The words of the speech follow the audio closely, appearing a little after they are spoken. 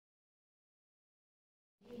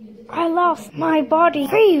I lost my body.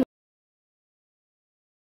 Free.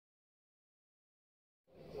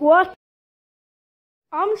 What?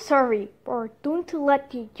 I'm sorry, but don't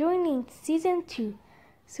let you join in season 2.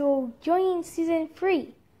 So join in season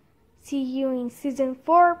 3. See you in season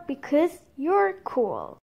 4 because you're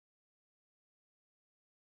cool.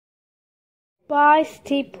 Bye,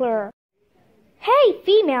 Stapler. Hey,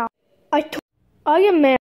 female. I am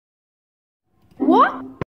male. What?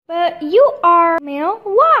 But you are male?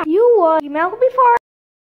 Why? You were female before.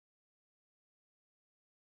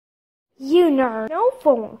 You nerd. No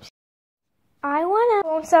phones. I wanna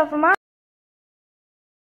phone stuff from my.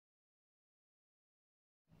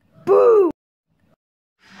 Boo!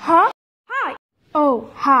 Huh? Hi. Oh,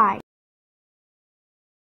 hi.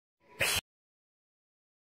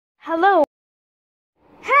 Hello.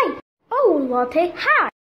 Hey. Oh, Latte. Hi.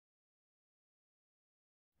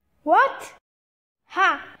 What?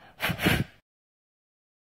 Ha.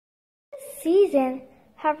 This season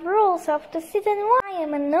have rules of the season 1. I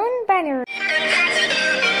am a non-binary.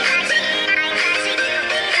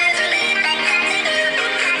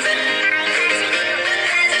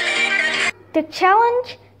 The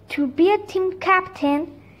challenge to be a team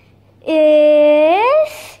captain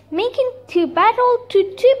is making to battle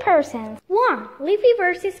to 2 persons. 1. Leafy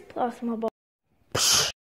versus Plasmoball.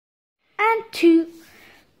 And 2.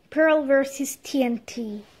 Pearl versus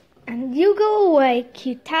TNT. And you go away,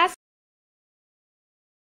 cute task.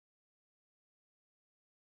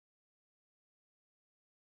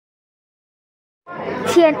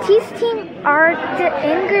 TNT's team are the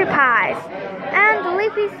Angry Pies, and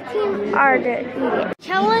Leafy's team are the Idiots.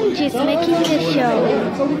 Challenge is making the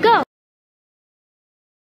show. Go!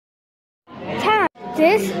 10.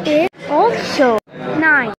 This is old show.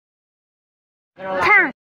 9.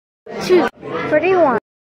 10. 2. 31.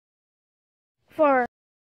 4.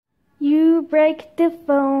 You break the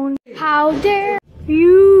phone. How dare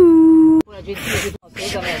you?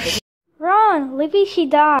 Run, Leafy, she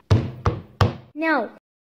died. No.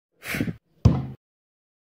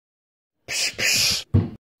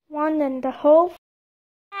 1 and the whole.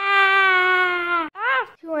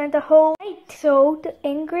 2 and the whole. 8. So the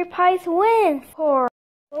Angry Pies wins. 4.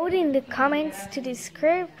 Vote in the comments to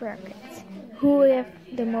describe brackets. Who have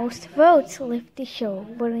the most votes left the show.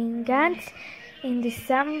 Voting ends in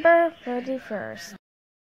December 31st.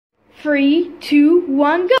 3, 2,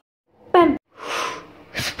 1, go!